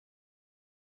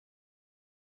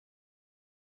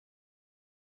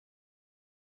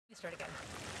Start again.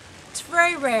 It's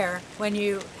very rare when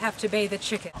you have to bathe a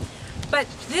chicken. But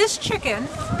this chicken,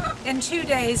 in 2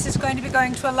 days, is going to be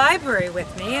going to a library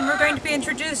with me, and we're going to be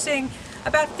introducing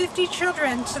about 50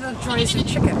 children to the joys of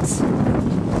chickens.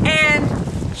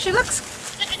 And she looks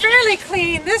fairly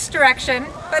clean this direction,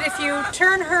 but if you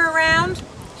turn her around,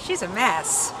 she's a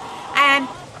mess. And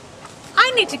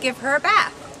I need to give her a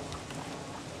bath.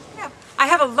 Yeah. I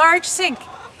have a large sink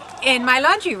in my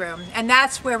laundry room, and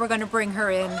that's where we're going to bring her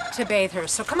in to bathe her.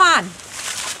 So come on.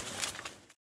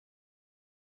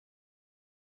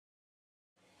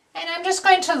 And I'm just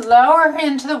going to lower her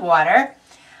into the water.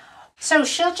 So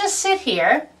she'll just sit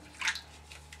here,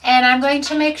 and I'm going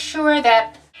to make sure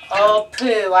that all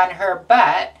poo on her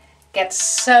butt gets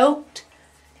soaked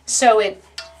so it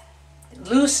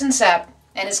loosens up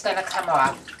and it's going to come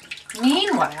off.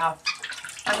 Meanwhile,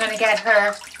 I'm going to get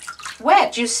her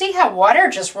wet. You see how water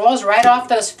just rolls right off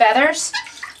those feathers?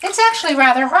 It's actually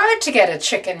rather hard to get a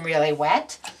chicken really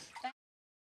wet.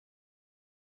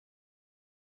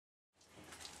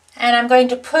 And I'm going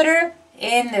to put her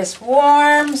in this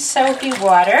warm, soapy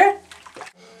water.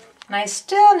 And I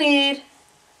still need...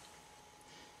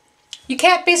 You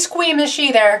can't be squeamish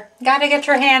either. Gotta get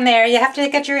your hand there. You have to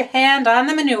get your hand on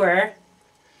the manure.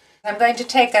 I'm going to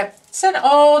take it's an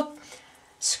old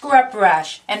scrub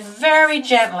brush and very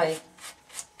gently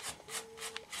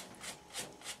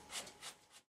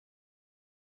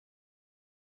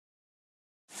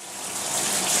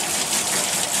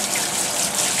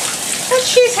but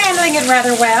she's handling it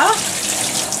rather well.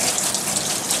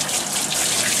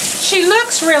 She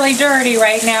looks really dirty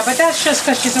right now, but that's just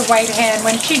because she's a white hen.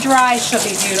 When she dries, she'll be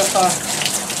beautiful.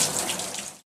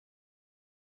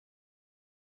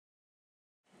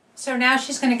 So now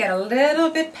she's going to get a little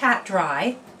bit pat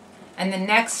dry, and the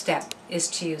next step is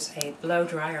to use a blow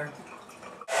dryer.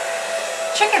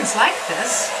 Chickens like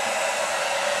this.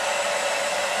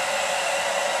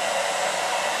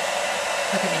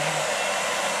 Look at me.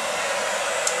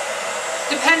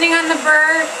 Depending on the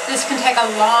bird, this can take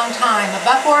a long time. A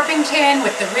buck Orpington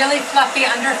with the really fluffy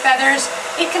under feathers,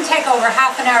 it can take over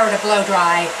half an hour to blow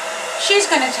dry. She's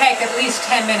going to take at least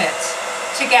 10 minutes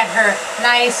to get her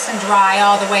nice and dry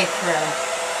all the way through.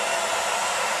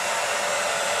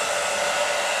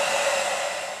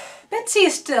 Betsy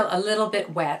is still a little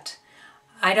bit wet.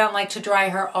 I don't like to dry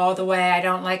her all the way. I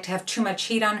don't like to have too much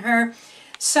heat on her.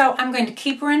 So I'm going to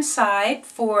keep her inside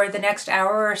for the next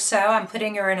hour or so. I'm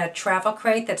putting her in a travel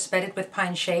crate that's bedded with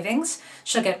pine shavings.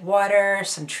 She'll get water,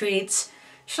 some treats.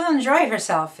 She'll enjoy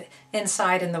herself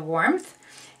inside in the warmth.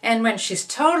 And when she's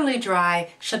totally dry,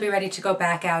 she'll be ready to go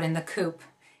back out in the coop.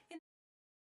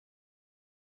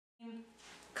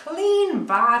 Clean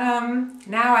bottom.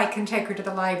 Now I can take her to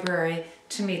the library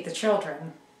to meet the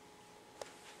children.